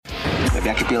Maybe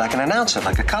I could be like an announcer,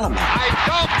 like a color man. I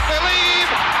don't believe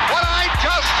what I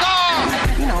just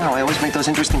saw! You know how I always make those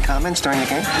interesting comments during the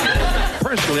game?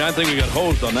 Personally, I think we got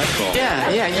hosed on that call.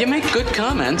 Yeah, you make good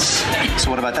comments. So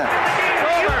what about that?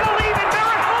 You believe in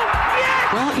miracles?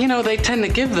 Yes! Well, you know, they tend to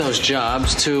give those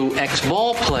jobs to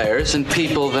ex-ball players and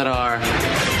people that are,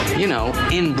 you know,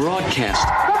 in broadcast.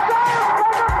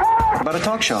 What about a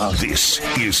talk show host? This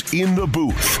is In the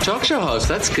Booth. Talk show host,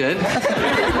 that's good.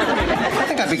 I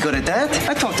think I'd be good at that.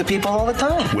 I talk to people all the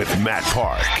time. With Matt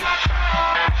Park.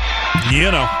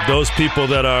 You know, those people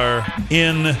that are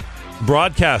in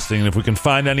broadcasting. If we can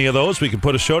find any of those, we can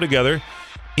put a show together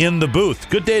in the booth.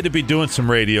 Good day to be doing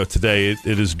some radio today.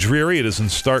 It is dreary. It is in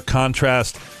stark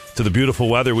contrast to the beautiful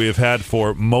weather we have had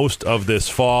for most of this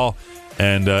fall.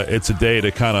 And it's a day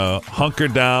to kind of hunker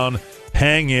down,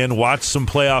 hang in, watch some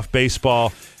playoff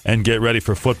baseball, and get ready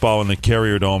for football in the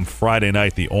Carrier Dome Friday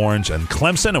night, the Orange and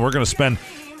Clemson. And we're going to spend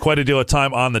quite a deal of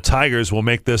time on the Tigers. We'll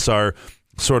make this our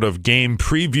sort of game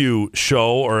preview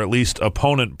show, or at least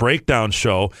opponent breakdown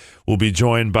show. We'll be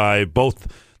joined by both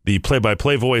the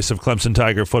play-by-play voice of Clemson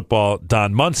Tiger football,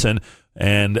 Don Munson,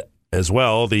 and as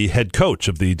well the head coach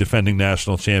of the defending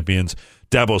national champions,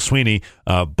 Dabo Swinney,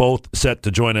 both set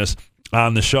to join us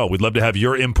on the show. We'd love to have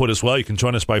your input as well. You can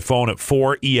join us by phone at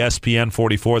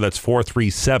 4ESPN44. That's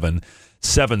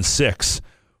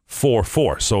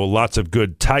 437-7644. So lots of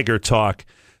good Tiger talk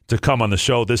to come on the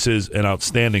show. This is an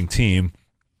outstanding team.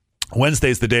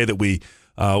 Wednesday's the day that we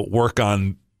work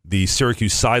on the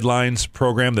Syracuse Sidelines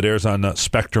program that airs on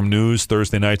Spectrum News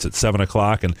Thursday nights at 7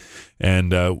 o'clock,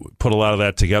 and put a lot of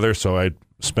that together. So I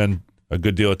spend a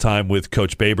good deal of time with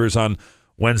Coach Babers on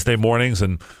Wednesday mornings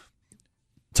and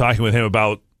talking with him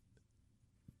about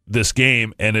this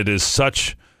game, and it is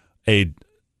such a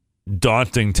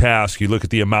daunting task. You look at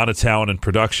the amount of talent and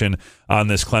production on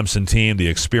this Clemson team, the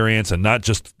experience, and not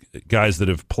just guys that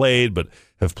have played, but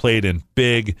have played in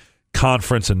big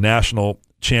conference and national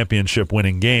championship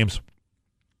winning games.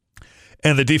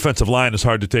 And the defensive line is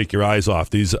hard to take your eyes off.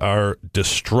 These are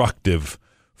destructive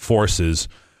forces.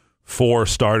 4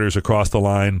 starters across the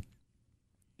line,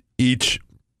 each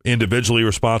individually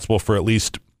responsible for at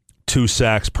least 2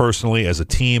 sacks personally. As a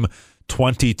team,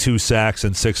 22 sacks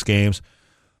in 6 games.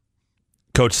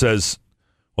 Coach says,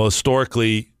 well,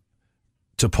 historically,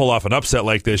 to pull off an upset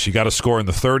like this, you got to score in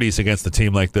the 30s against a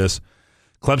team like this.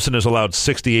 Clemson has allowed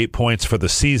 68 points for the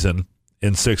season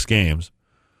in 6 games.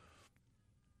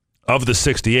 Of the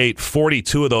 68,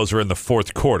 42 of those are in the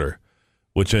fourth quarter,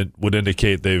 which would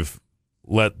indicate they've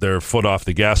let their foot off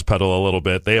the gas pedal a little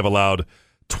bit. They have allowed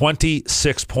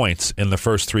 26 points in the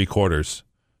first 3 quarters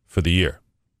for the year.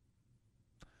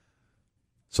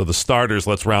 So the starters,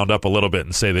 let's round up a little bit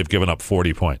and say they've given up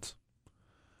 40 points.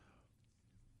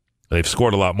 They've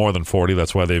scored a lot more than 40.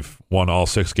 That's why they've won all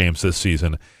 6 games this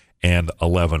season and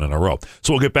 11 in a row.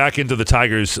 So we'll get back into the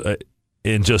Tigers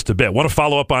in just a bit. I want to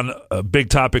follow up on a big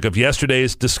topic of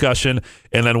yesterday's discussion,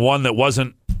 and then one that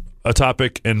wasn't a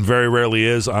topic and very rarely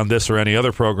is on this or any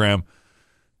other program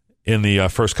in the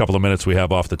first couple of minutes we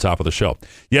have off the top of the show.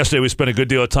 Yesterday, we spent a good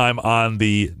deal of time on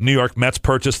the New York Mets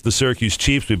purchase of the Syracuse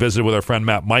Chiefs. We visited with our friend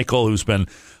Matt Michael, who's been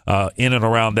in and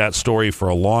around that story for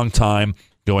a long time,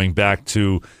 going back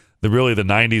to the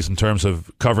 90s in terms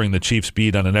of covering the Chiefs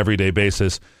beat on an everyday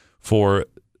basis for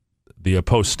the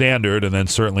Post-Standard, and then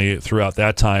certainly throughout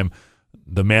that time,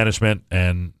 the management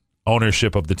and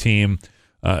ownership of the team,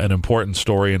 an important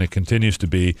story, and it continues to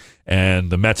be. And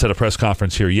the Mets had a press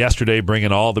conference here yesterday,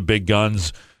 bringing all the big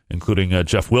guns, including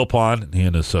Jeff Wilpon. He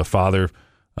and his father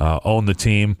own the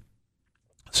team.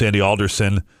 Sandy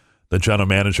Alderson, the general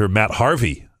manager. Matt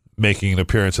Harvey making an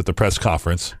appearance at the press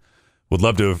conference. Would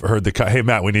love to have heard hey,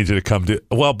 Matt, we need you to come do.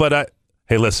 Well, but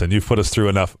hey, listen, you've put us through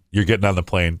enough. You're getting on the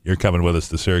plane. You're coming with us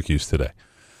to Syracuse today.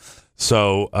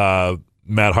 So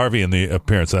Matt Harvey in the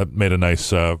appearance, that made a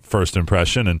nice first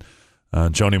impression. And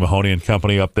Joni Mahoney and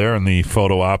company up there in the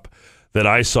photo op that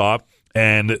I saw.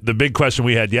 And the big question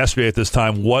we had yesterday at this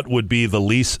time, what would be the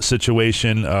lease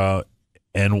situation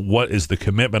and what is the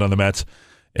commitment on the Mets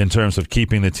in terms of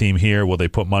keeping the team here? Will they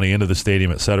put money into the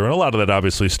stadium, et cetera? And a lot of that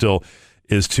obviously still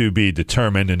is to be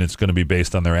determined, and it's going to be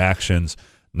based on their actions,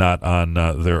 not on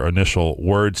their initial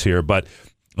words here. But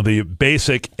the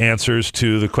basic answers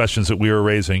to the questions that we were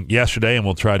raising yesterday, and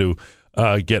we'll try to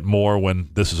get more when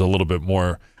this is a little bit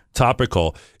more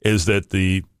topical, is that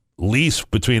the lease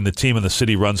between the team and the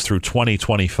city runs through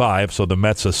 2025, so the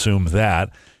Mets assume that,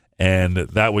 and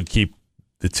that would keep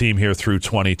the team here through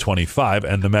 2025.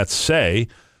 And the Mets say,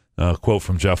 quote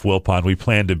from Jeff Wilpon, "We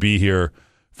plan to be here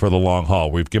for the long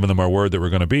haul. We've given them our word that we're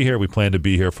going to be here. We plan to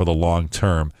be here for the long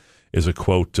term," is a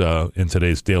quote in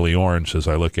today's Daily Orange as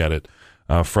I look at it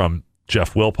from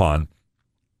Jeff Wilpon,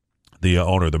 the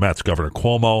owner of the Mets. Governor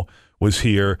Cuomo was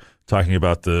here talking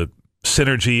about the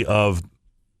synergy of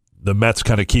the Mets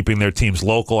kind of keeping their teams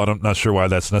local. I'm not sure why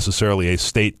that's necessarily a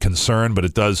state concern, but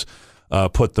it does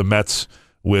put the Mets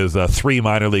with 3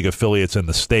 minor league affiliates in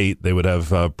the state. They would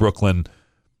have Brooklyn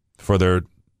for their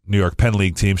New York Penn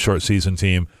League team, short season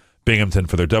team, Binghamton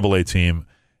for their AA team,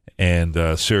 and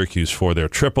Syracuse for their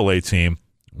AAA team,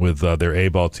 with their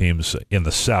A-ball teams in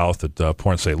the South at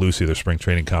Port St. Lucie, their spring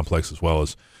training complex, as well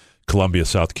as Columbia,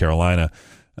 South Carolina.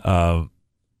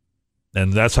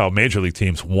 And that's how major league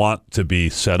teams want to be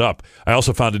set up. I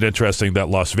also found it interesting that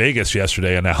Las Vegas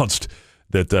yesterday announced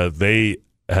that they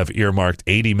have earmarked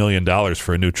 $80 million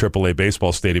for a new AAA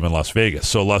baseball stadium in Las Vegas.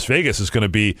 So Las Vegas is going to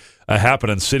be a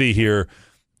happening city here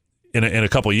in a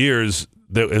couple of years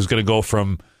that is going to go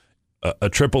from a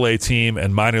AAA team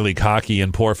and minor league hockey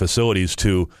in poor facilities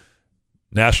to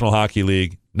National Hockey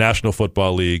League, National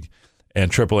Football League,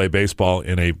 and AAA baseball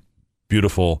in a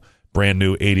beautiful brand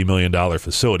new $80 million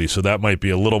facility. So that might be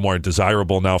a little more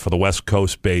desirable now for the West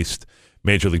Coast-based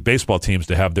Major League Baseball teams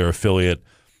to have their affiliate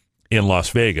in Las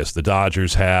Vegas. The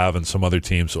Dodgers have, and some other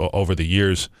teams over the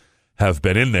years have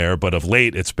been in there, but of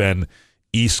late it's been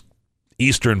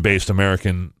Eastern-based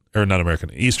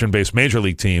Eastern-based Major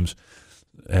League teams.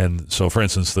 And so, for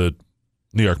instance, the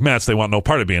New York Mets, they want no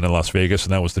part of being in Las Vegas,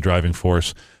 and that was the driving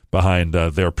force behind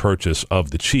their purchase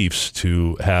of the Chiefs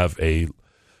to have a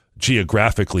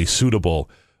geographically suitable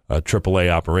AAA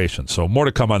operation. So more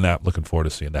to come on that. Looking forward to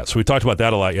seeing that. So we talked about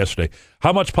that a lot yesterday.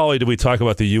 How much, Paulie, did we talk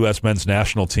about the U.S. men's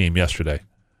national team yesterday?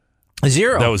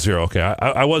 0. That was 0. Okay.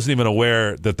 I wasn't even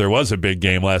aware that there was a big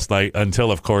game last night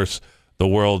until, of course, the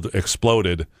world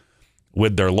exploded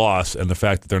with their loss and the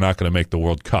fact that they're not going to make the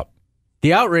World Cup.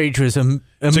 The outrage was immediate.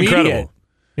 It's incredible.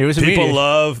 It was People immediate.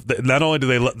 love, not only do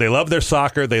they love their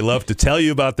soccer, they love to tell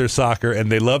you about their soccer,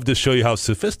 and they love to show you how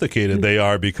sophisticated they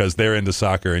are because they're into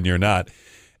soccer and you're not.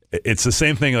 It's the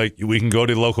same thing. Like, we can go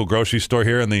to the local grocery store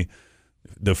here, and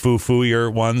the foo-foo-ier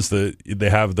ones, they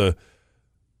have the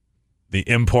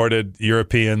imported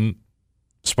European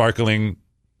sparkling,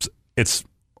 it's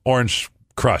Orange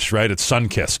Crush, right? It's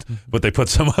Sun-Kissed, but they put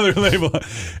some other label on,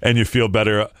 and you feel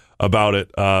better about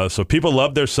it. So people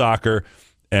love their soccer.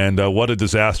 And what a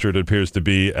disaster it appears to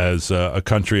be as a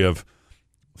country of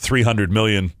 300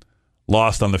 million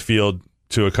lost on the field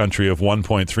to a country of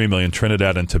 1.3 million,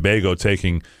 Trinidad and Tobago,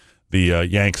 taking the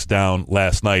Yanks down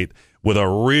last night with a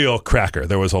real cracker.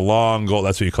 There was a long goal.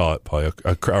 That's what you call it, Paul,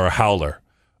 or a howler,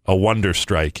 a wonder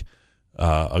strike,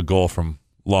 a goal from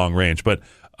long range. But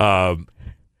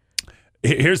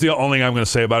here's the only thing I'm going to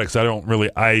say about it, because I don't really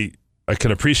 – I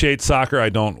can appreciate soccer. I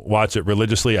don't watch it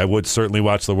religiously. I would certainly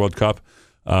watch the World Cup.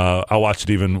 I'll watch it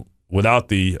even without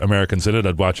the Americans in it.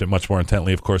 I'd watch it much more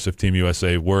intently, of course, if Team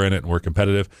USA were in it and were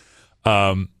competitive.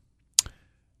 My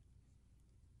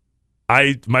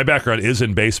background is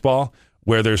in baseball,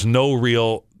 where there's no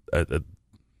real the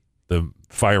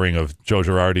firing of Joe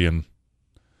Girardi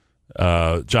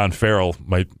and John Farrell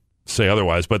might say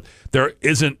otherwise, but there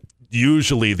isn't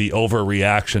usually the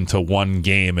overreaction to one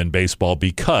game in baseball,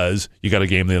 because you got a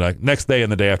game the next day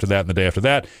and the day after that and the day after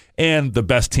that, and the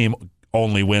best team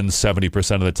only wins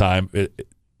 70% of the time.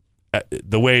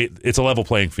 The way it's a level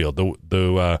playing field.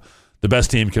 The best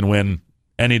team can win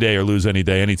any day or lose any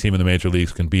day. Any team in the major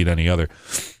leagues can beat any other.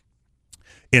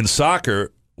 In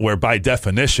soccer, where by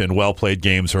definition well-played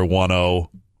games are 1-0,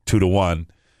 2-1,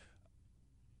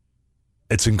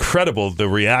 it's incredible the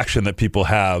reaction that people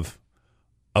have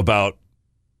about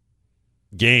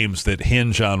games that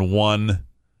hinge on one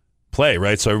play,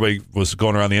 right? So everybody was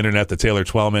going around the internet to Taylor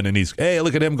Twellman, and hey,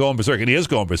 look at him going berserk, and he is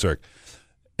going berserk.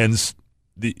 And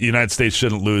the United States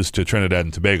shouldn't lose to Trinidad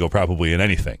and Tobago probably in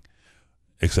anything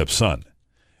except sun.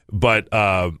 But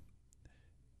and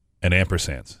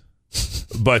ampersands.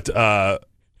 But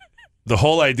the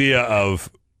whole idea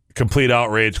of complete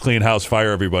outrage, clean house,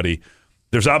 fire everybody,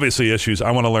 there's obviously issues.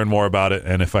 I want to learn more about it,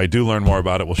 and if I do learn more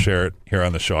about it, we'll share it here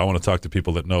on the show. I want to talk to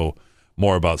people that know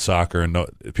more about soccer, and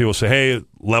people say, hey,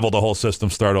 level the whole system,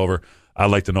 start over.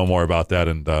 I'd like to know more about that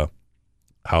and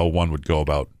how one would go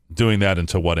about doing that and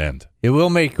to what end. It will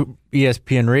make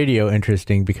ESPN Radio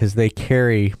interesting because they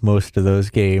carry most of those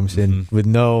games, and with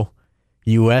no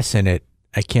U.S. in it,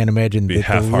 I can't imagine that the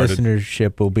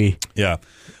listenership will be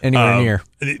anywhere near.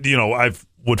 You know, I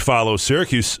would follow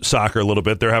Syracuse soccer a little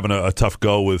bit. They're having a tough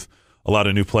go with a lot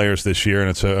of new players this year, and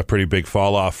it's a pretty big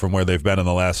fall off from where they've been in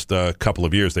the last couple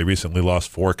of years. They recently lost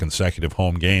 4 consecutive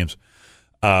home games.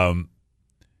 In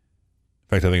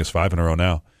fact, I think it's 5 in a row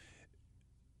now.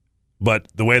 But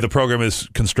the way the program is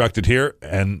constructed here,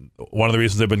 and one of the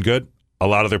reasons they've been good, a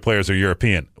lot of their players are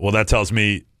European. Well, that tells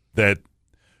me that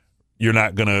you're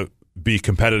not going to be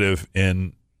competitive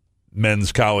in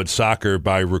men's college soccer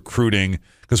by recruiting,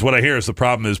 because what I hear is the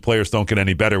problem is players don't get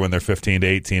any better when they're 15 to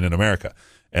 18 in America,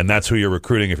 and that's who you're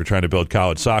recruiting if you're trying to build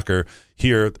college soccer.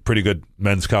 Here, pretty good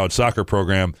men's college soccer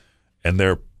program, and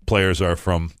their players are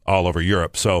from all over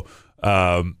Europe. So,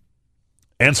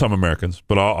 and some Americans,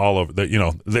 but all over.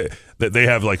 They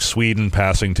have like Sweden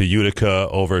passing to Utica,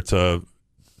 over to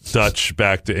Dutch,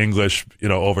 back to English,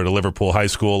 over to Liverpool High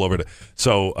School,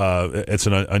 so it's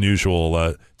an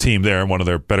unusual team there, and one of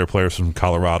their better players from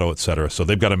Colorado, et cetera. So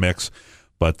they've got a mix,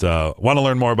 but want to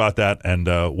learn more about that, and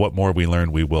what more we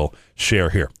learn, we will share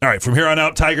here. All right, from here on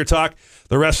out, Tiger Talk.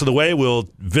 The rest of the way, we'll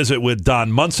visit with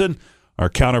Don Munson, our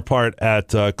counterpart at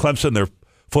Clemson, their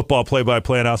football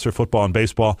play-by-play announcer, football and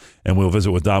baseball, and we'll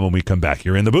visit with Don when we come back.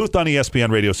 You're in the booth on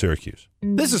ESPN Radio Syracuse.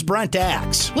 This is Brent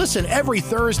Axe. Listen every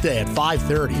Thursday at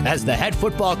 5:30 as the head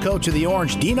football coach of the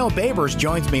Orange, Dino Babers,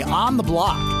 joins me on the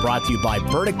block. Brought to you by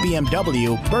Burdick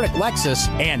BMW, Burdick Lexus,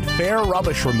 and Fair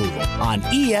Rubbish Removal on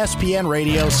ESPN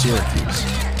Radio Syracuse.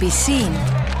 Be seen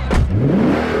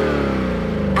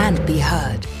and be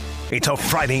heard. It's a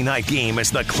Friday night game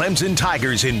as the Clemson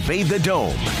Tigers invade the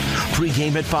Dome.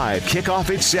 Pre-game at 5,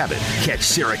 kickoff at 7. Catch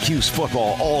Syracuse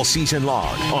football all season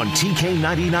long on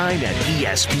TK99 and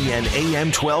ESPN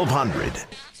AM 1200.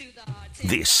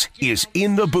 This is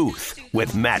In the Booth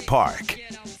with Matt Park.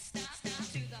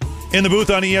 In the booth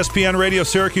on ESPN Radio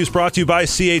Syracuse, brought to you by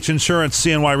CH Insurance,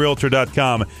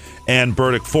 CNYRealtor.com, and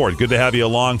Burdick Ford. Good to have you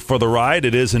along for the ride.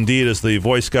 It is indeed, as the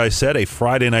voice guy said, a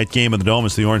Friday night game in the Dome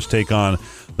as the Orange take on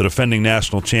the defending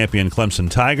national champion Clemson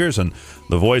Tigers. And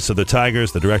the voice of the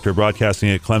Tigers, the director of broadcasting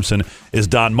at Clemson, is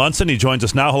Don Munson. He joins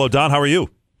us now. Hello, Don. How are you?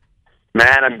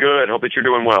 Matt, I'm good. Hope that you're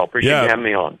doing well. Appreciate you having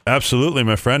me on. Absolutely,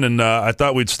 my friend. And I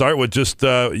thought we'd start with just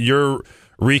your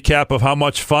recap of how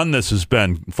much fun this has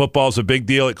been. Football's a big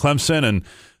deal at Clemson,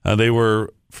 and they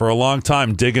were, for a long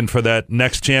time, digging for that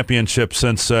next championship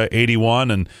since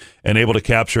 81 and able to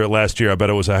capture it last year. I bet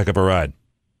it was a heck of a ride.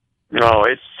 No,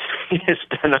 it's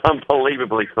been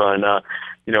unbelievably fun. I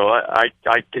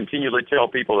continually tell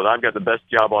people that I've got the best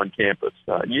job on campus.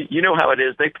 You know how it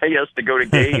is. They pay us to go to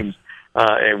games,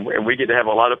 and we get to have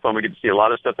a lot of fun. We get to see a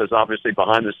lot of stuff that's obviously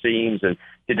behind the scenes, and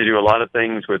get to do a lot of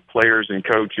things with players and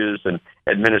coaches and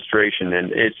administration.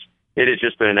 And it has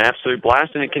just been an absolute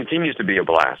blast, and it continues to be a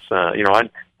blast. I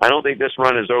don't think this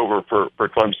run is over for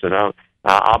Clemson.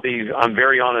 I'm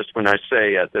very honest when I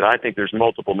say that I think there's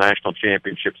multiple national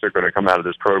championships that are going to come out of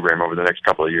this program over the next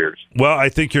couple of years. Well, I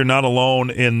think you're not alone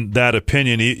in that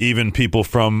opinion. Even people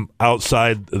from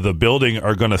outside the building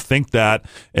are going to think that,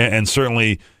 and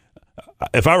certainly,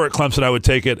 if I were at Clemson, I would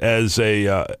take it as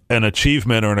an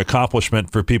achievement or an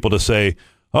accomplishment for people to say,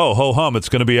 oh, ho-hum, it's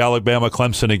going to be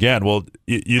Alabama-Clemson again. Well,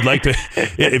 you'd like to,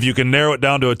 if you can narrow it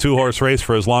down to a two-horse race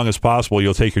for as long as possible,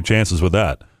 you'll take your chances with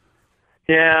that.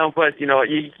 Yeah, but you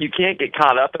can't get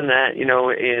caught up in that.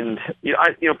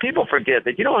 People forget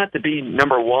that you don't have to be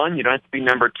number one, you don't have to be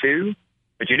number two,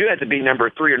 but you do have to be number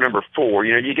three or number four.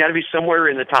 You got to be somewhere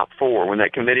in the top four when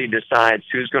that committee decides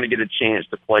who's going to get a chance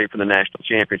to play for the national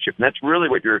championship. And that's really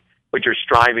what you're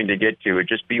striving to get to. It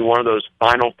just be one of those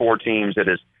final four teams that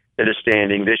is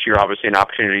standing. This year, obviously, an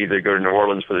opportunity to go to New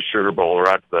Orleans for the Sugar Bowl or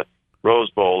out to the Rose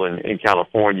Bowl in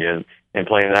California and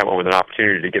playing that one with an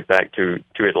opportunity to get back to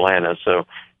Atlanta. So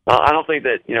I don't think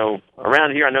that,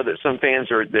 around here, I know that some fans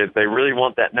they really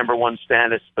want that number one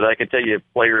status, but I can tell you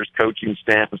players, coaching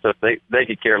staff and stuff, they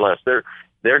could care less. They're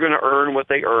going to earn what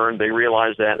they earn. They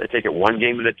realize that. They take it one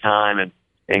game at a time, and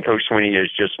Coach Swinney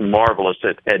is just marvelous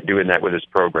at doing that with his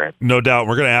program. No doubt.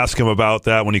 We're going to ask him about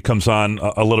that when he comes on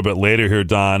a little bit later here,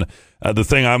 Don. The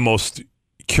thing I'm most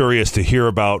curious to hear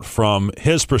about from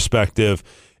his perspective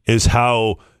is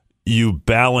how you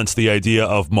balance the idea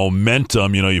of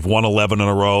momentum. You've won 11 in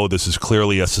a row. This is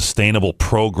clearly a sustainable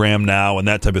program now and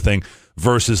that type of thing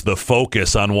versus the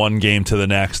focus on one game to the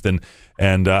next and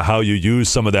how you use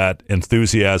some of that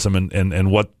enthusiasm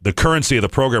and what the currency of the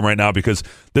program right now, because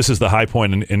this is the high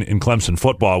point in Clemson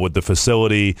football with the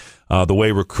facility, the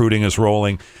way recruiting is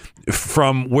rolling.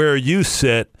 From where you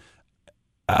sit,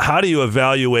 how do you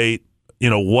evaluate,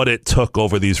 what it took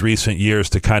over these recent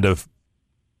years to kind of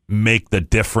make the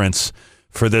difference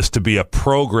for this to be a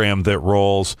program that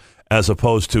rolls as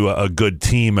opposed to a good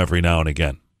team every now and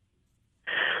again?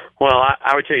 Well,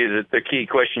 I would tell you that the key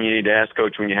question you need to ask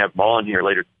Coach when you have him on here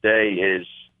later today is,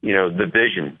 the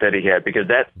vision that he had, because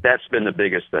that's been the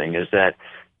biggest thing, is that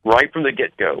right from the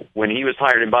get-go, when he was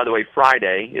hired, and by the way,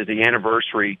 Friday is the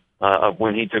anniversary of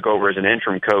when he took over as an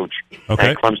interim coach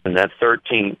at Clemson. That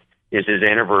 13th is his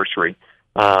anniversary.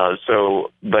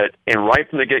 And right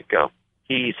from the get-go,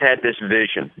 he's had this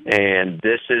vision, and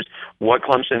this is what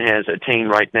Clemson has attained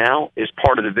right now is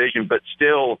part of the vision, but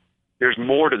still there's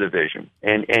more to the vision.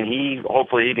 And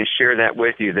hopefully he can share that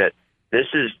with you, that this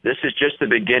is just the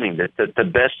beginning, that the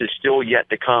best is still yet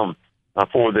to come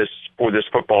for this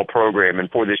football program and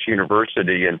for this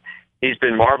university. And he's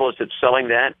been marvelous at selling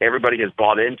that. Everybody has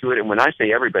bought into it. And when I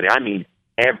say everybody, I mean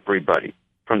everybody,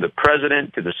 from the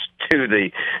president to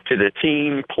the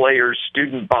team, players,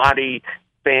 student body,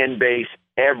 fan base.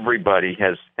 Everybody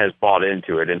has bought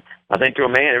into it. And I think to a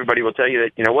man, everybody will tell you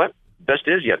that, you know what, best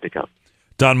is yet to come.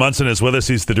 Don Munson is with us.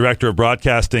 He's the director of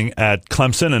broadcasting at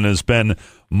Clemson and has been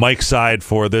Mike's side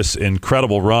for this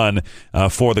incredible run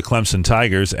for the Clemson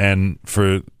Tigers. And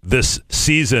for this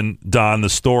season, Don, the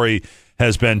story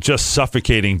has been just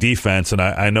suffocating defense. And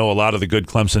I know a lot of the good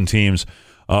Clemson teams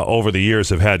over the years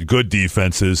have had good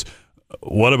defenses.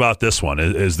 What about this one?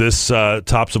 Is this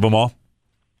tops of them all?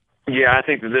 Yeah, I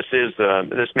think that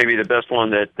this may be the best one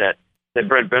that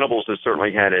Brent Venables has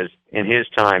certainly had in his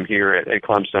time here at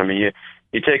Clemson. I mean,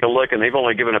 you take a look, and they've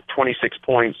only given up 26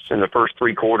 points in the first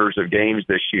three quarters of games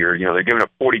this year. You know, they're giving up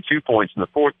 42 points in the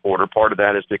fourth quarter. Part of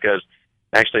that is because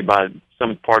actually by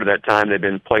some part of that time they've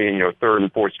been playing, third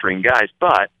and fourth string guys.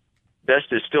 But best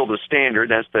is still the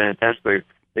standard. That's the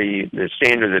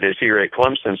standard that is here at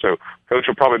Clemson. So coach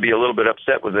will probably be a little bit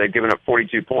upset with they've given up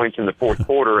 42 points in the fourth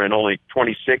quarter and only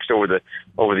 26 over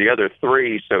the other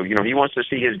three. So, he wants to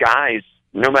see his guys,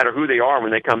 no matter who they are,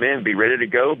 when they come in, be ready to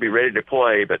go, be ready to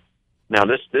play. But now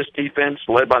this defense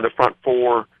led by the front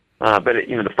four,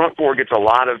 the front four gets a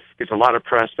lot of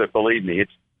press, but believe me,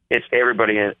 it's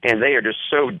everybody, and they are just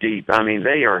so deep. I mean,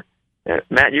 they are,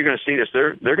 Matt, you're going to see this.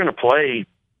 They're going to play,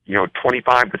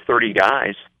 25 to 30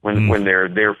 guys when they're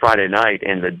there Friday night,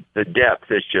 and the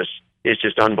depth is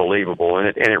just unbelievable, and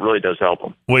it really does help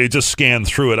them. Well, you just scan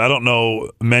through it. I don't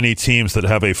know many teams that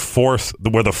have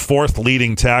where the fourth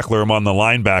leading tackler among the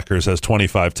linebackers has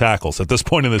 25 tackles at this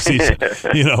point in the season.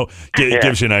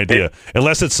 Gives you an idea.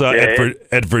 Unless it's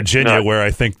at Virginia, where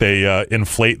I think they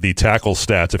inflate the tackle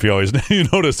stats. If you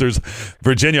notice,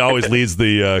 Virginia always leads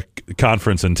the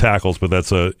conference in tackles, but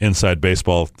that's a inside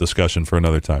baseball discussion for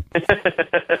another time.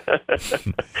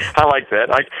 I like that.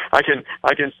 I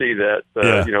can see that.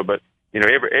 But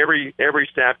every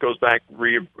staff goes back,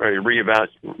 reevaluates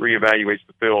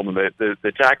the film, and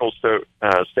the tackle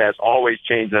stats always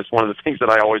change. That's one of the things that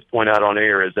I always point out on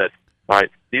air is that, all right,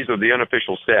 these are the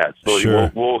unofficial stats. So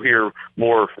sure. We'll hear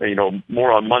more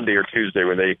on Monday or Tuesday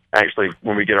when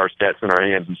we get our stats in our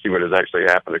hands and see what has actually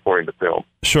happened according to film.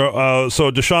 Sure. So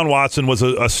Deshaun Watson was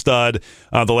a stud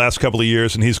the last couple of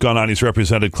years, and he's gone on. He's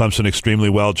represented Clemson extremely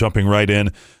well, jumping right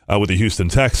in with the Houston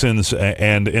Texans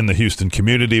and in the Houston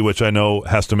community, which I know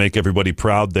has to make everybody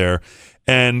proud there.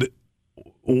 And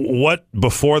what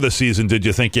before the season did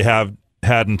you think you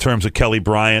had in terms of Kelly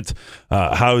Bryant?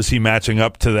 How is he matching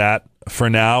up to that for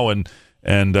now? And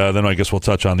then I guess we'll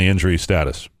touch on the injury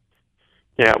status.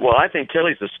 Yeah, well, I think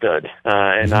Kelly's a stud,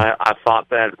 and I thought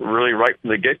that really right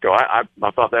from the get-go. I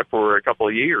thought that for a couple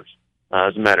of years,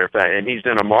 as a matter of fact, and he's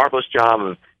done a marvelous job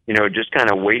of just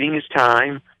kind of waiting his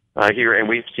time here, and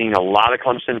we've seen a lot of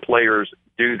Clemson players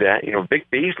do that. Vic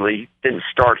Beasley didn't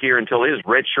start here until his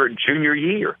redshirt junior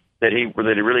year that he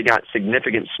really got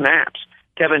significant snaps.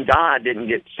 Kevin Dodd didn't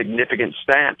get significant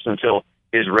snaps until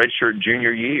his redshirt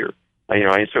junior year.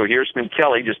 And so here's been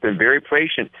Kelly, just been very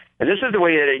patient. And this is the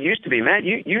way that it used to be, Matt.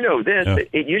 You know this. Yeah.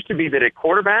 It used to be that at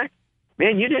quarterback,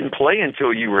 man, you didn't play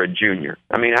until you were a junior.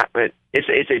 I mean,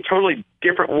 it's a totally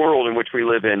different world in which we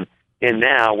live in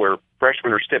now, where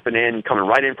freshmen are stepping in, coming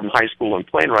right in from high school and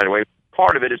playing right away.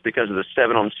 Part of it is because of the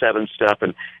 7-on-7 stuff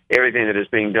and everything that is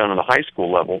being done on the high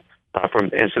school level.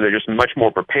 And so they're just much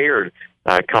more prepared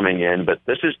coming in. But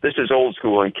this is old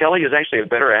school, and Kelly is actually a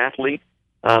better athlete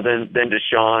than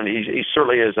Deshaun. He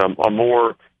certainly is a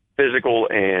more physical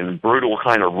and brutal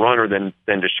kind of runner than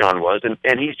Deshaun was,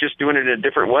 and he's just doing it in a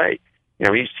different way.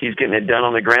 He's getting it done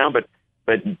on the ground,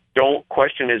 but don't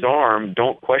question his arm,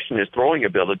 don't question his throwing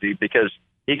ability, because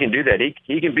he can do that.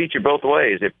 He can beat you both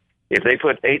ways. If they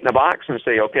put 8 in the box and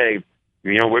say, okay,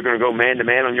 we're going to go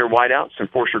man-to-man on your wideouts and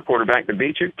force your quarterback to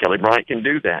beat you, Kelly Bryant can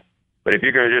do that. But if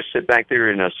you're going to just sit back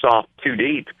there in a soft 2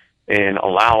 deep and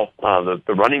allow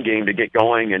the running game to get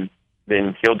going, and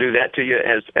then he'll do that to you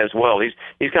as well.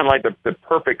 He's kind of like the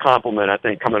perfect complement, I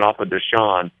think, coming off of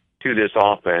Deshaun to this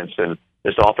offense. And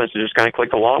this offense has just kind of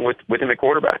clicked along with him at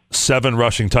quarterback. 7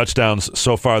 rushing touchdowns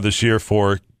so far this year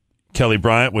for Kelly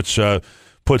Bryant, which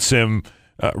puts him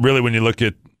really, when you look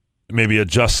at maybe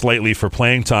adjust slightly for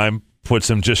playing time, puts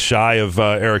him just shy of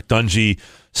Eric Dungey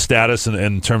status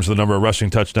in terms of the number of rushing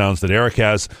touchdowns that Eric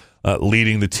has,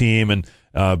 leading the team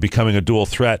and becoming a dual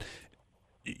threat.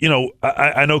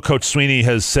 I know Coach Swinney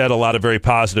has said a lot of very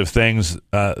positive things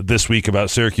this week about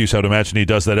Syracuse. I would imagine he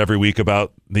does that every week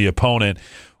about the opponent.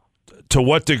 To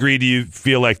what degree do you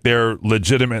feel like they're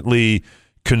legitimately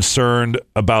concerned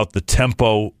about the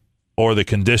tempo or the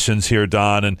conditions here,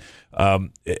 Don?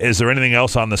 And is there anything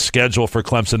else on the schedule for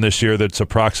Clemson this year that's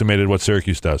approximated what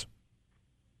Syracuse does?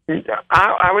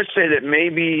 I would say that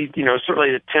maybe,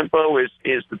 certainly the tempo is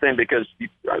the thing, because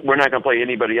we're not going to play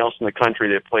anybody else in the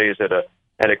country that plays at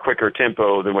a quicker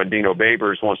tempo than what Dino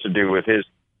Babers wants to do with his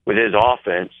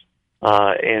offense.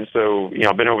 And so,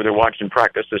 I've been over there watching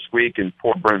practice this week, and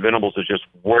poor Brent Venables is just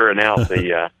wearing out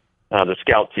the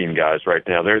scout team guys right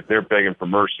now. They're begging for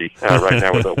mercy right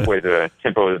now with the way the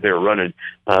tempo that they're running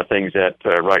things at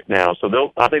right now.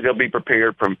 So I think they'll be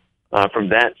prepared from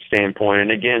that standpoint.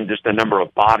 And again, just the number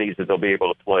of bodies that they'll be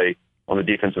able to play on the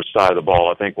defensive side of the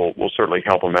ball, I think will certainly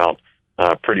help them out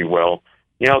pretty well.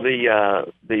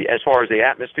 As far as the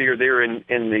atmosphere there in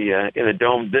the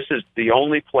dome, this is the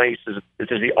only place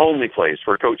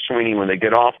for Coach Swinney, when they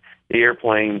get off the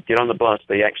airplane, get on the bus,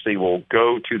 they actually will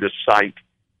go to the site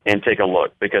and take a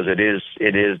look, because it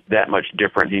is that much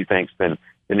different, he thinks, than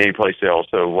any place else.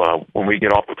 So when we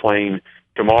get off the plane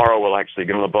tomorrow, we'll actually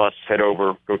get on the bus, head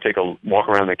over, go take a walk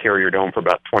around the Carrier Dome for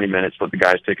about 20 minutes, let the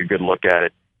guys take a good look at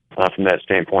it from that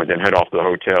standpoint, then head off to the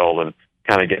hotel and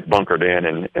kind of get bunkered in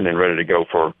and then ready to go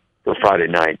for Friday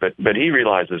night. But he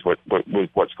realizes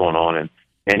what's going on,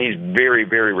 and he's very,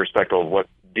 very respectful of what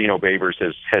Dino Babers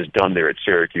has done there at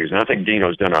Syracuse. And I think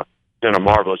Dino's done a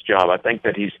marvelous job. I think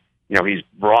that he's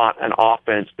brought an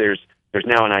offense. There's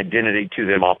now an identity to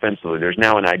them offensively. There's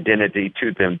now an identity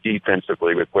to them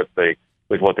defensively with what they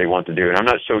want to do. And I'm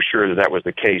not so sure that was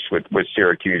the case with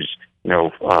Syracuse,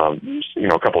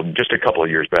 a couple of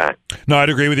years back. No, I'd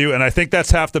agree with you, and I think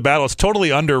that's half the battle. It's totally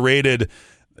underrated,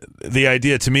 the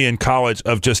idea to me in college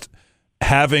of just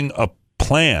having a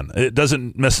plan. It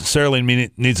doesn't necessarily mean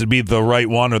it needs to be the right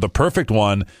one or the perfect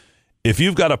one. If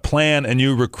you've got a plan and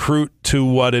you recruit to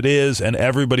what it is and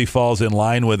everybody falls in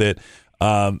line with it,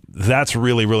 that's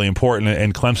really, really important,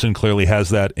 and Clemson clearly has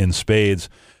that in spades.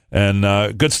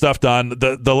 And good stuff, Don.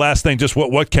 The last thing, just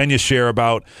what can you share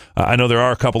about, I know there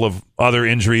are a couple of other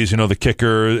injuries, the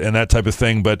kicker and that type of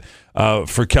thing, but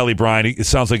for Kelly Bryant, it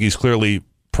sounds like he's clearly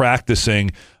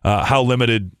practicing. How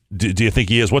limited do you think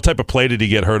he is? What type of play did he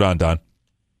get hurt on, Don?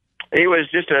 It was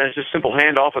just a simple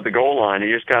handoff at the goal line.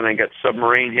 He just kind of got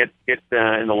submarine hit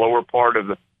in the lower part of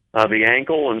the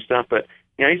ankle and stuff. But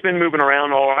he's been moving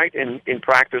around all right in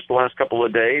practice the last couple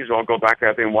of days. I'll go back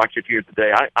out there and watch it here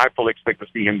today. I fully expect to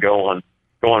see him go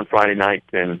on Friday night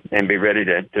and be ready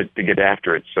to get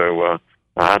after it. So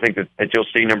I think that you'll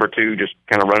see number 2 just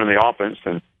kind of running the offense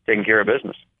and taking care of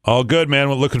business. All good, man.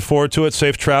 We're looking forward to it.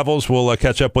 Safe travels. We'll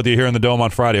catch up with you here in the Dome on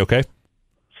Friday, okay?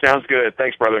 Sounds good.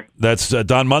 Thanks, brother. That's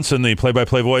Don Munson, the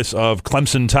play-by-play voice of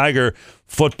Clemson Tiger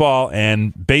football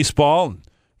and baseball.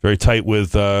 Very tight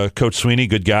with Coach Swinney,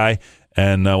 good guy.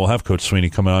 And we'll have Coach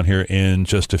Swinney coming on here in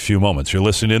just a few moments. You're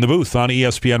listening in the booth on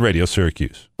ESPN Radio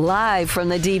Syracuse. Live from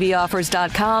the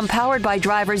dboffers.com, powered by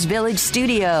Drivers Village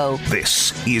Studio.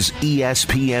 This is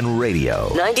ESPN Radio.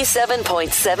 97.7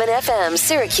 FM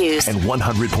Syracuse. And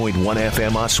 100.1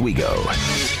 FM Oswego.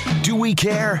 Do we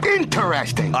care?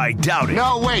 Interesting. I doubt it.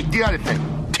 No, wait, the other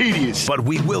thing. Tedious. But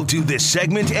we will do this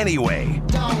segment anyway.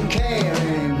 Don't care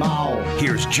anymore.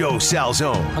 Here's Joe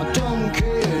Salzone. I don't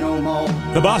care no more.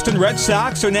 The Boston Red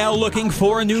Sox are now looking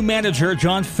for a new manager.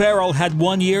 John Farrell had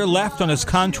 1 year left on his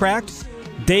contract.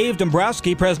 Dave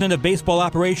Dombrowski, president of baseball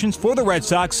operations for the Red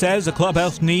Sox, says the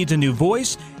clubhouse needs a new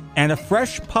voice and a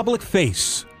fresh public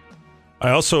face. I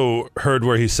also heard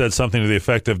where he said something to the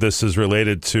effect of this is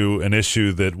related to an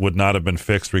issue that would not have been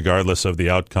fixed regardless of the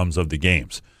outcomes of the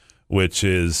games, which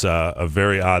is a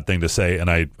very odd thing to say, and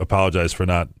I apologize for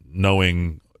not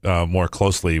knowing more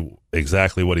closely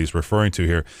exactly what he's referring to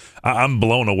here. I'm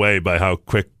blown away by how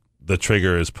quick the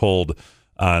trigger is pulled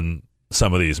on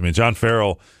some of these. I mean, John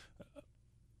Farrell,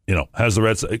 has the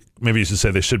Red Sox, maybe you should say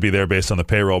they should be there based on the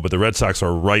payroll, but the Red Sox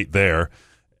are right there.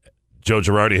 Joe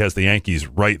Girardi has the Yankees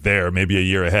right there, maybe a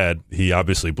year ahead. He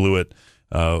obviously blew it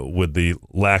with the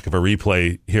lack of a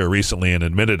replay here recently and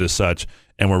admitted as such,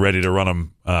 and we're ready to run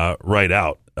them right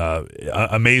out.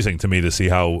 Amazing to me to see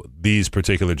how these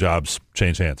particular jobs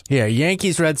change hands. Yeah,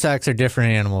 Yankees, Red Sox are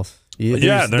different animals.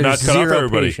 They're not cut off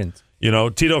everybody. Patience.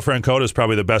 Tito Francona is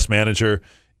probably the best manager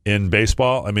in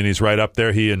baseball. I mean, he's right up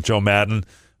there. He and Joe Madden,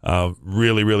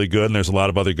 really, really good, and there's a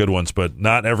lot of other good ones, but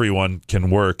not everyone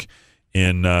can work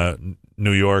in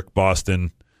New York,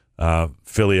 Boston,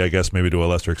 Philly, I guess, maybe to a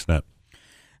lesser extent.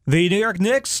 The New York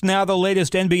Knicks, now the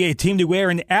latest NBA team to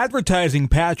wear an advertising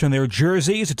patch on their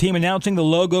jerseys. A team announcing the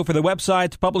logo for the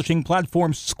website publishing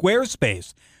platform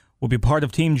Squarespace will be part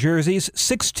of team jerseys.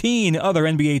 16 other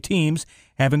NBA teams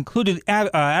have included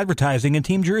advertising in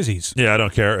team jerseys. Yeah, I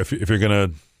don't care. If you're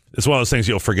going to... It's one of those things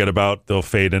you'll forget about. They'll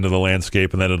fade into the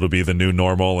landscape, and then it'll be the new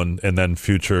normal, and then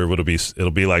future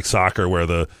it'll be like soccer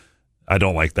where I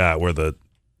don't like that, where the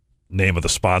name of the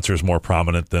sponsor is more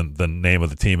prominent than the name of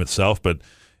the team itself. But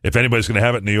if anybody's going to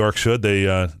have it, New York should.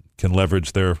 They can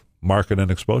leverage their market and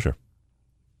exposure.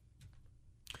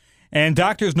 And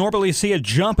doctors normally see a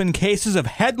jump in cases of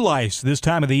head lice this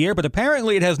time of the year, but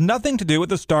apparently it has nothing to do with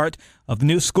the start of the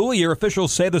new school year.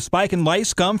 Officials say the spike in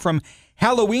lice come from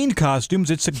Halloween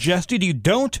costumes. It's suggested you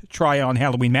don't try on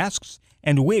Halloween masks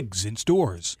and wigs in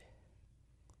stores.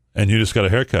 And you just got a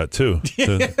haircut, too.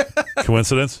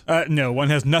 Coincidence? No, one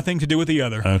has nothing to do with the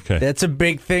other. Okay. That's a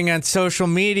big thing on social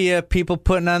media, people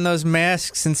putting on those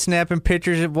masks and snapping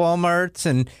pictures at Walmarts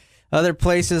and other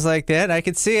places like that. I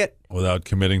could see it. Without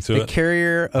committing to it? The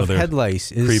carrier of head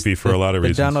lice is creepy for a lot of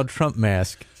reasons. The Donald Trump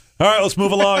mask. All right, let's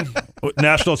move along.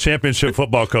 National championship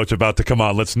football coach about to come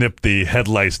on. Let's nip the head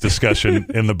lice discussion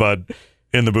in the bud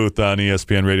in the booth on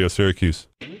ESPN Radio Syracuse.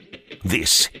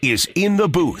 This is In the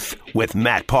Booth with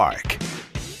Matt Park.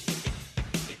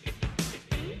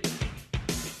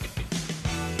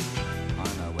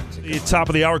 The top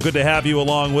of the hour, good to have you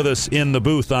along with us in the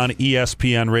booth on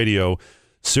ESPN Radio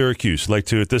Syracuse. I'd like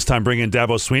to, at this time, bring in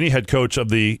Dabo Swinney, head coach of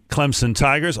the Clemson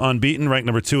Tigers, unbeaten, ranked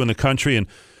number 2 in the country. And,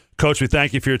 Coach, we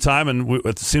thank you for your time. And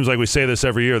it seems like we say this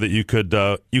every year that you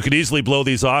could easily blow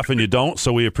these off, and you don't.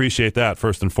 So we appreciate that,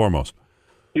 first and foremost.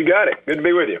 You got it. Good to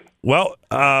be with you. Well,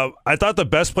 I thought the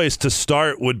best place to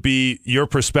start would be your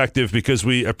perspective, because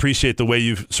we appreciate the way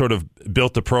you've sort of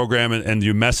built the program and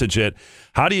you message it.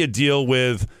 How do you deal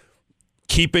with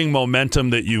keeping momentum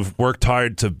that you've worked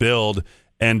hard to build,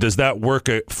 and does that work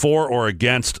for or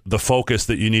against the focus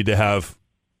that you need to have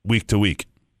week to week?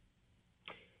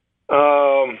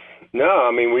 No,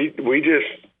 I mean we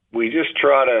just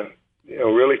try to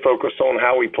really focus on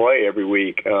how we play every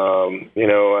week.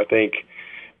 I think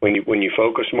when you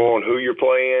focus more on who you're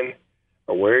playing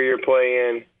or where you're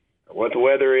playing, or what the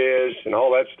weather is, and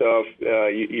all that stuff,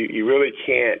 you really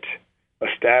can't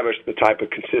establish the type of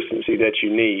consistency that you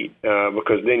need,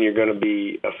 because then you're going to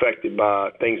be affected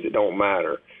by things that don't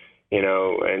matter,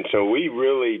 And so we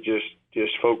really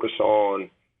just focus on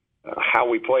how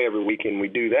we play every week, and we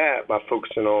do that by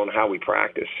focusing on how we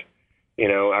practice.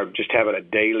 Just having a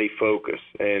daily focus,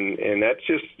 and that's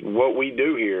just what we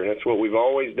do here, and that's what we've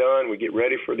always done. We get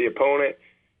ready for the opponent.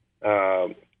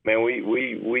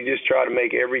 We just try to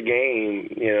make every game,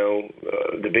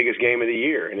 the biggest game of the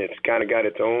year, and it's kind of got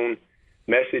its own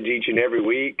message each and every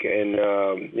week, and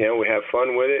we have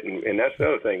fun with it, and that's the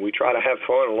other thing. We try to have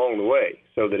fun along the way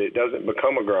so that it doesn't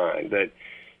become a grind, that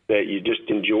you just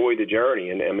enjoy the journey.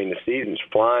 And I mean, the season's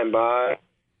flying by.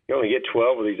 You only get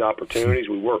 12 of these opportunities.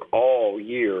 We work all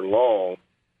year long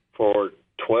for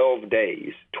 12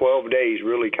 days. 12 days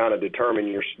really kind of determine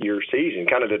your season,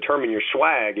 kind of determine your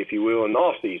swag, if you will, in the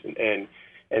off season.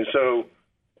 And so,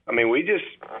 I mean, we just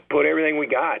put everything we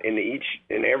got into each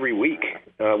and every week.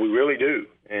 We really do.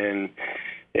 And,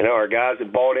 our guys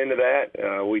have bought into that.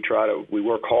 We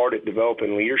work hard at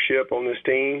developing leadership on this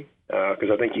team, because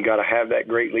I think you got to have that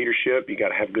great leadership. You got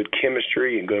to have good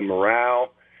chemistry and good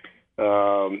morale.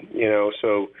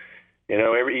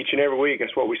 Each and every week,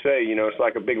 that's what we say. It's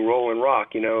like a big rolling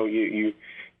rock. You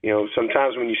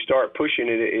sometimes when you start pushing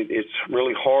it's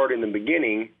really hard in the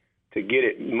beginning to get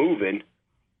it moving.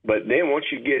 But then once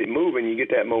you get it moving, you get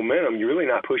that momentum. You're really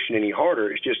not pushing any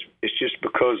harder. It's just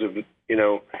because of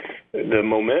the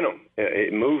momentum.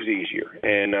 It moves easier,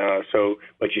 and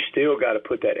but you still got to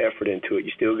put that effort into it.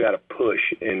 You still got to push,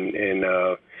 and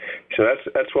so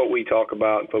that's what we talk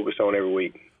about and focus on every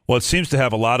week. Well, it seems to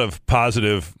have a lot of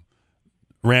positive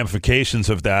ramifications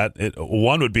of that.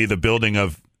 One would be the building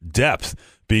of depth,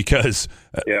 because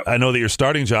I know that your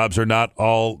starting jobs are not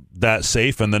all that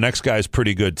safe, and the next guy is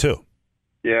pretty good too.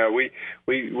 Yeah, we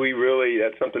really,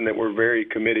 that's something that we're very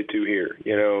committed to here,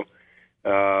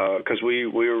 because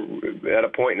we're at a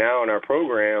point now in our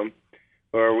program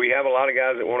where we have a lot of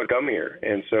guys that want to come here.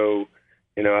 And so,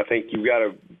 I think you've got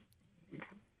to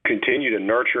continue to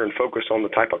nurture and focus on the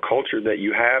type of culture that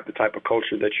you have, the type of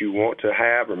culture that you want to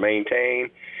have or maintain.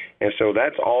 And so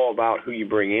that's all about who you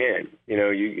bring in,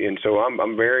 and so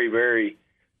I'm very, very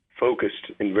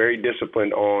focused and very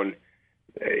disciplined on,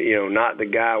 not the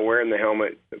guy wearing the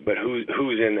helmet, but who's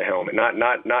in the helmet,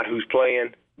 not who's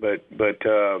playing, but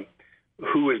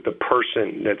who is the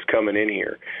person that's coming in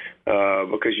here.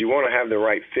 because you want to have the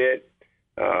right fit,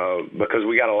 because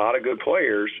we got a lot of good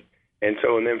players. And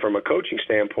then from a coaching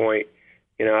standpoint,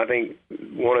 I think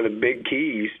one of the big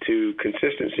keys to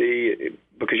consistency,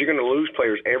 because you're going to lose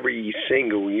players every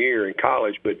single year in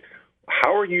college, but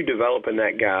how are you developing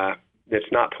that guy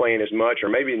that's not playing as much, or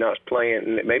maybe he's not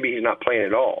playing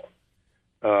at all?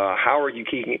 How are you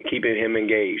keeping him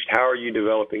engaged? How are you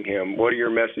developing him? What are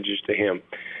your messages to him?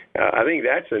 I think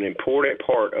that's an important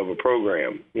part of a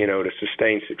program, to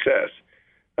sustain success,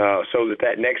 so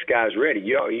that next guy's ready.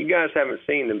 You guys haven't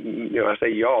seen I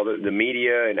say y'all, the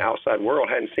media and outside world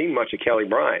hadn't seen much of Kelly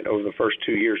Bryant over the first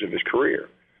 2 years of his career.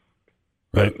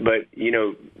 Right. But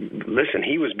listen,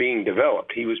 he was being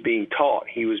developed. He was being taught.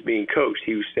 He was being coached.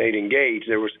 He stayed engaged.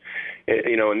 There was,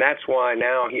 and that's why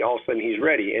now all of a sudden he's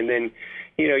ready. And then,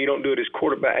 you don't do it as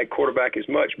quarterback as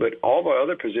much, but all the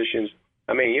other positions.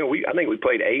 I mean, I think we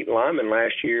played 8 linemen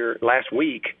last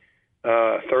week,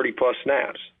 30 plus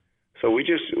snaps. So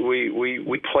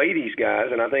we play these guys,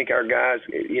 and I think our guys,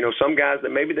 some guys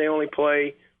that maybe they only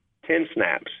play 10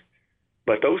 snaps,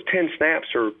 but those 10 snaps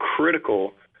are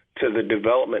critical to the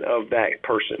development of that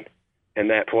person and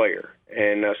that player.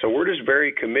 And so we're just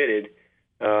very committed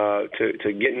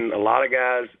to getting a lot of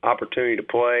guys opportunity to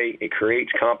play. It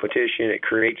creates competition. It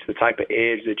creates the type of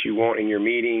edge that you want in your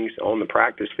meetings on the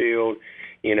practice field.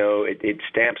 It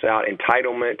stamps out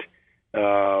entitlement.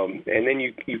 And then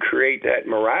you create that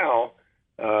morale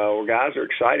where guys are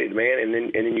excited, man, and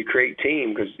then you create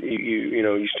team, because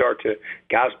you start to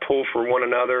guys pull for one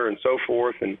another and so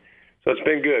forth, and so it's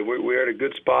been good. We're at a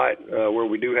good spot where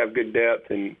we do have good depth,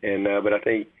 but I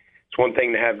think it's one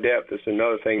thing to have depth; it's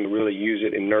another thing to really use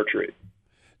it and nurture it.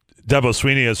 Dabo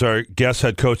Swinney is our guest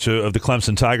head coach of the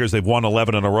Clemson Tigers. They've won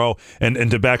 11 in a row, and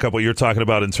to back up what you're talking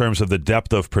about in terms of the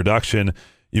depth of production.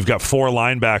 You've got 4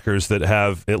 linebackers that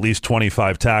have at least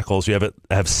 25 tackles. You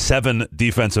have 7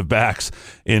 defensive backs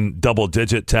in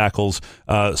double-digit tackles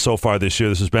so far this year.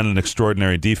 This has been an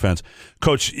extraordinary defense.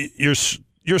 Coach,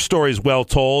 your story is well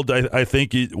told. I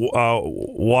think you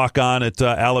walk on at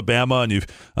Alabama, and you've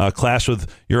clashed with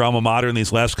your alma mater in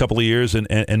these last couple of years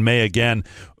and may again.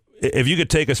 If you could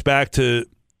take us back to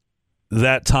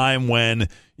that time when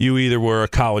you either were a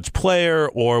college player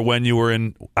or when you were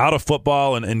out of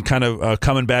football and kind of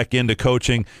coming back into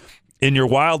coaching, in your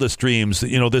wildest dreams,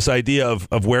 this idea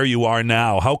of where you are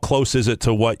now, how close is it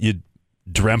to what you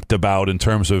dreamt about in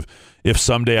terms of, if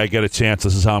someday I get a chance,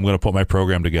 this is how I'm going to put my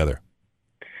program together?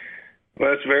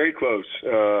 Well, it's very close.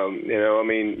 I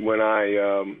mean, when I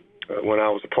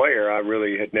was a player, I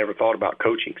really had never thought about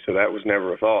coaching, so that was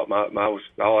never a thought.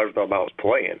 All I ever thought about was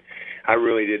playing. I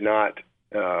really did not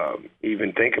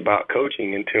even think about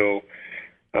coaching until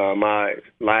my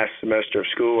last semester of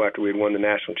school, after we had won the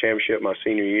national championship my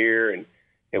senior year, and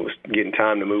it was getting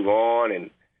time to move on. And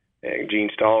Gene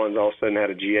Stallings all of a sudden had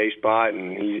a GA spot,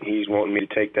 and he's wanting me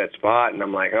to take that spot. And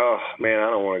I'm like, oh, man, I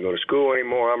don't want to go to school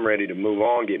anymore. I'm ready to move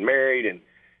on, get married, and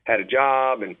had a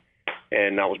job, and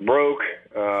I was broke.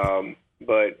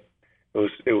 But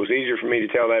it was easier for me to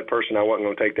tell that person I wasn't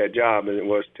going to take that job than it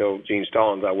was to tell Gene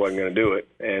Stallings I wasn't going to do it.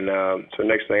 And so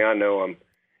next thing I know, I'm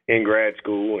in grad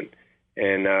school,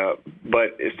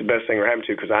 but it's the best thing that happened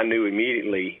to, because I knew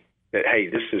immediately that, hey,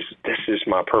 this is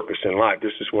my purpose in life.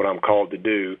 This is what I'm called to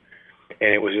do.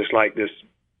 And it was just like this,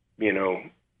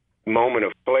 moment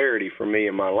of clarity for me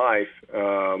in my life.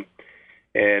 So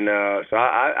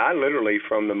I literally,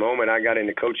 from the moment I got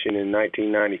into coaching in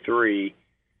 1993,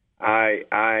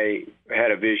 I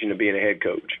had a vision of being a head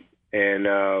coach, and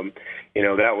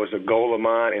that was a goal of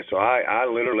mine. And so I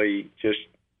literally just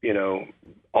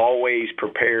always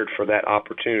prepared for that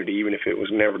opportunity, even if it was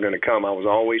never going to come. I was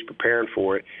always preparing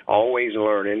for it, always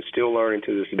learning, still learning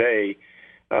to this day.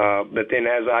 But then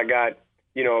as I got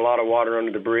a lot of water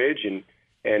under the bridge, and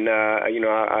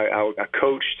I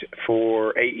coached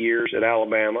for 8 years at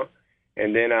Alabama,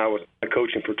 and then I was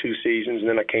coaching for 2 seasons, and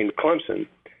then I came to Clemson.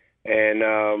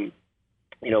 And,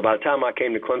 by the time I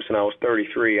came to Clemson, I was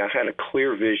 33. I had a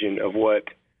clear vision of what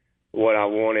I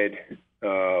wanted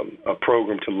a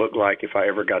program to look like if I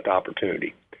ever got the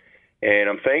opportunity. And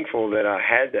I'm thankful that I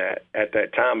had that at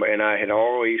that time. And I had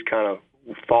always kind of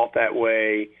thought that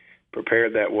way,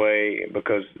 prepared that way,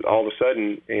 because all of a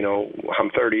sudden, I'm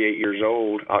 38 years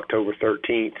old. October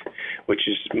 13th, which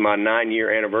is my 9-year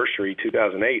anniversary,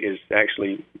 2008, is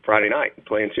actually Friday night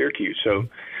playing Syracuse. So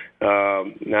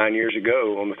 9 years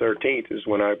ago on the 13th is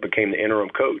when I became the interim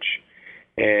coach.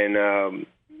 And,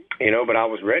 but I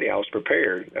was ready. I was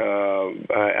prepared.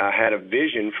 I had a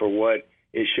vision for what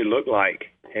it should look like,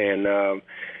 and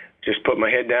just put my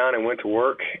head down and went to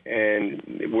work. And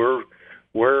we're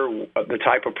we're the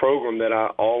type of program that I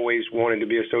always wanted to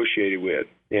be associated with.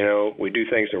 You know, we do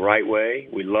things the right way.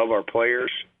 We love our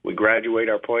players. We graduate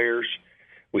our players.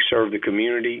 We serve the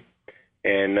community.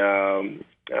 And,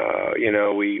 you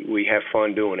know, we have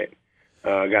fun doing it.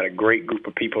 Got a great group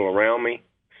of people around me,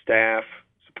 staff,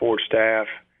 support staff,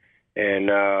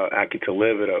 and I get to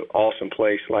live at an awesome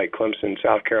place like Clemson,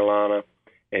 South Carolina,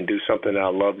 and do something that I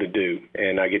love to do.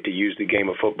 And I get to use the game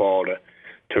of football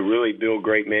to really build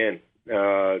great men,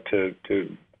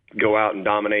 to go out and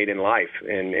dominate in life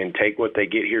and take what they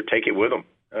get here, take it with them.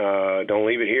 Don't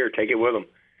leave it here, take it with them.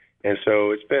 And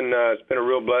so it's been a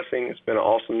real blessing. It's been an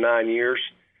awesome 9 years,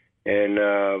 and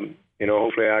you know,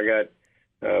 hopefully I got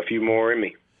a few more in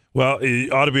me. Well, you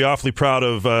ought to be awfully proud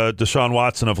of Deshaun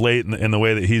Watson of late in the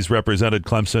way that he's represented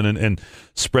Clemson and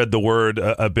spread the word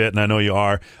a bit, and I know you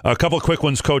are. A couple of quick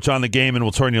ones, Coach, on the game, and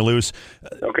we'll turn you loose.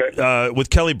 Okay. With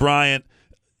Kelly Bryant,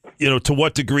 you know, to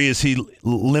what degree is he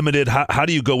limited? How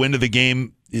do you go into the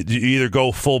game? Do you either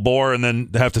go full bore and then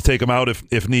have to take him out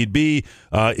if need be?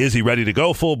 Is he ready to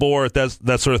go full bore?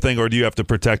 That sort of thing, or do you have to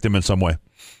protect him in some way?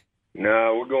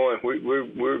 No, we're going.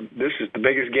 We're this is the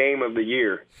biggest game of the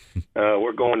year.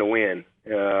 We're going to win,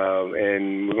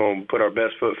 and we're going to put our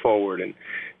best foot forward. And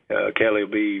Kelly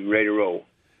will be ready to roll.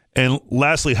 And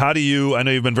lastly, how do you? I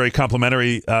know you've been very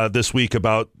complimentary this week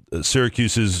about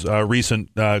Syracuse's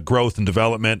recent growth and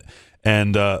development,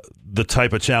 and the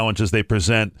type of challenges they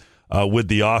present with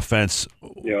the offense.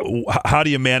 Yep. How do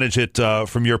you manage it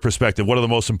from your perspective? What are the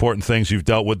most important things you've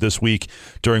dealt with this week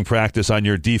during practice on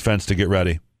your defense to get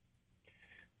ready?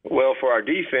 Well, for our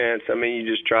defense, I mean,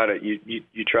 you just try to you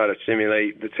try to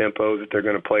simulate the tempo that they're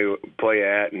going to play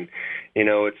at, and you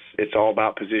know it's all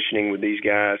about positioning with these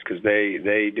guys because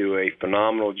they do a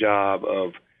phenomenal job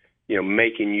of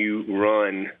making you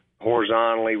run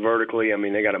horizontally, vertically. I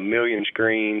mean, they got 1 million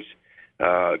screens.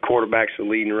 Quarterback's the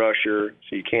leading rusher,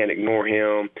 so you can't ignore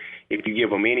him. If you give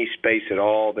them any space at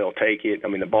all, they'll take it. I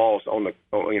mean, the ball's on the,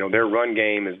 their run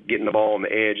game is getting the ball on the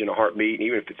edge in a heartbeat. And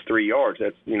even if it's 3 yards,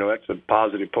 that's a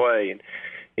positive play. And,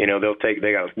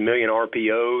 they got 1 million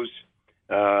RPOs.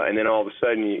 And then all of a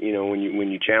sudden,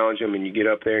 when you challenge them and you get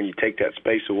up there and you take that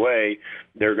space away,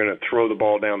 they're going to throw the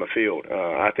ball down the field.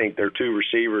 I think their 2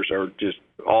 receivers are just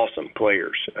awesome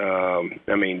players.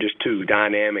 I mean, just 2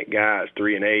 dynamic guys,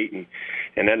 3 and 8,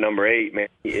 and that number 8, man.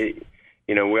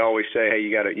 We always say, hey,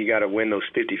 you got to win those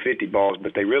 50-50 balls,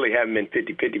 but they really haven't been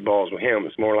 50-50 balls with him.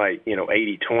 It's more like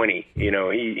 80-20.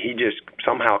 He just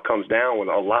somehow comes down with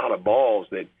a lot of balls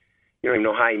that you don't even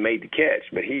know how he made the catch,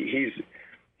 but he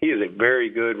is a very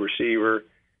good receiver,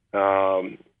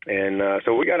 and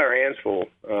so we got our hands full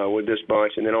with this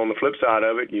bunch. And then on the flip side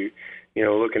of it,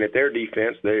 looking at their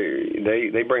defense,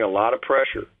 they bring a lot of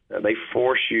pressure. They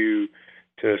force you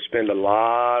to spend a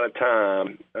lot of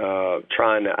time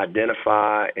trying to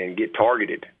identify and get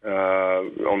targeted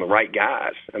on the right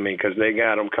guys. I mean, because they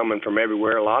got them coming from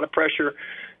everywhere. A lot of pressure.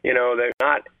 They're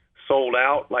not sold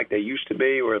out like they used to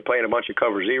be, where they're playing a bunch of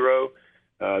cover zero.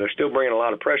 They're still bringing a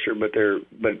lot of pressure, but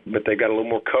they've got a little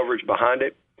more coverage behind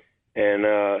it, and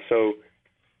so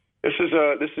this is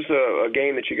a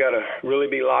game that you got to really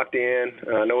be locked in.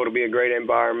 I know it'll be a great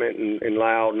environment and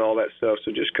loud and all that stuff.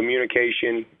 So just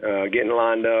communication, getting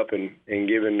lined up, and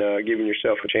giving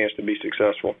yourself a chance to be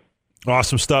successful.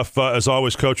 Awesome stuff as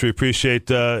always, Coach. We appreciate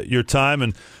your time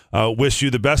and wish you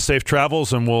the best, safe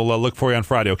travels, and we'll look for you on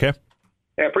Friday. Okay?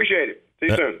 Yeah, appreciate it. See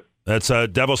you soon. That's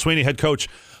Dabo Swinney, head coach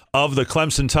of the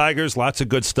Clemson Tigers. Lots of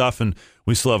good stuff, and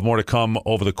we still have more to come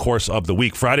over the course of the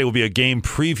week. Friday will be a game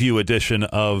preview edition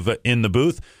of In the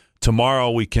Booth.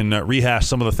 Tomorrow we can rehash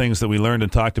some of the things that we learned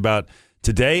and talked about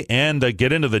today and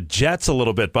get into the Jets a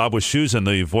little bit. Bob Wischusen,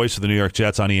 the voice of the New York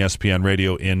Jets on ESPN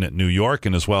Radio in New York,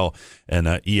 and as well an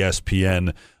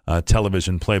ESPN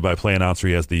television play-by-play announcer.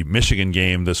 He has the Michigan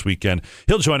game this weekend.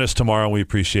 He'll join us tomorrow. We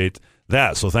appreciate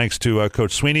that. So thanks to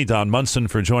Coach Swinney, Don Munson,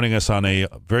 for joining us on a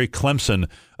very Clemson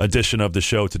edition of the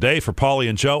show today. For Paulie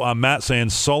and Joe, I'm Matt saying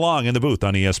so long in the booth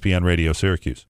on ESPN Radio Syracuse.